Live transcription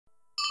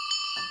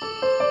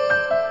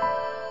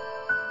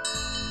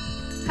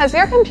Has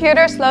your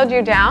computer slowed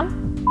you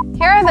down?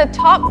 Here are the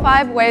top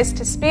 5 ways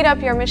to speed up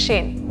your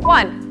machine.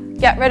 1.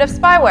 Get rid of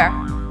spyware.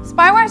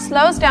 Spyware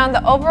slows down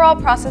the overall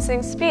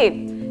processing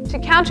speed. To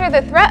counter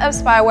the threat of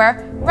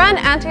spyware, run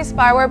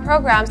anti-spyware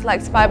programs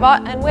like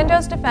Spybot and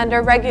Windows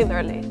Defender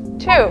regularly.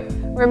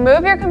 2.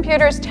 Remove your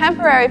computer's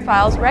temporary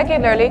files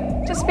regularly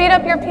to speed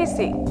up your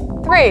PC.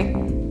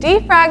 3.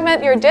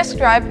 Defragment your disk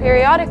drive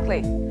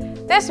periodically.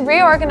 This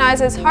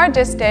reorganizes hard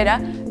disk data,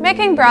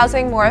 making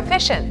browsing more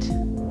efficient.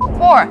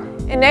 4.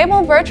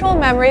 Enable virtual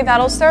memory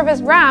that'll serve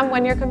as RAM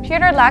when your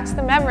computer lacks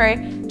the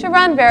memory to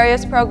run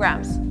various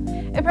programs.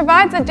 It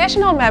provides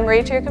additional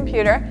memory to your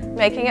computer,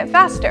 making it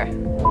faster.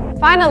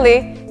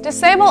 Finally,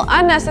 disable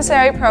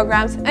unnecessary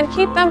programs and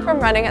keep them from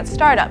running at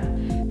startup.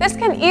 This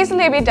can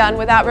easily be done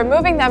without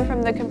removing them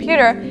from the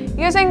computer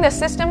using the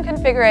System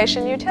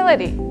Configuration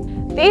utility.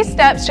 These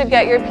steps should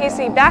get your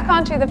PC back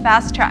onto the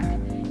fast track.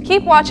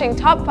 Keep watching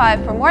Top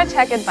 5 for more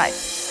tech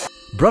advice.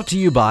 Brought to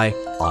you by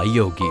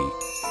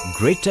iYogi.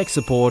 Great tech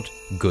support,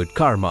 good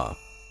karma.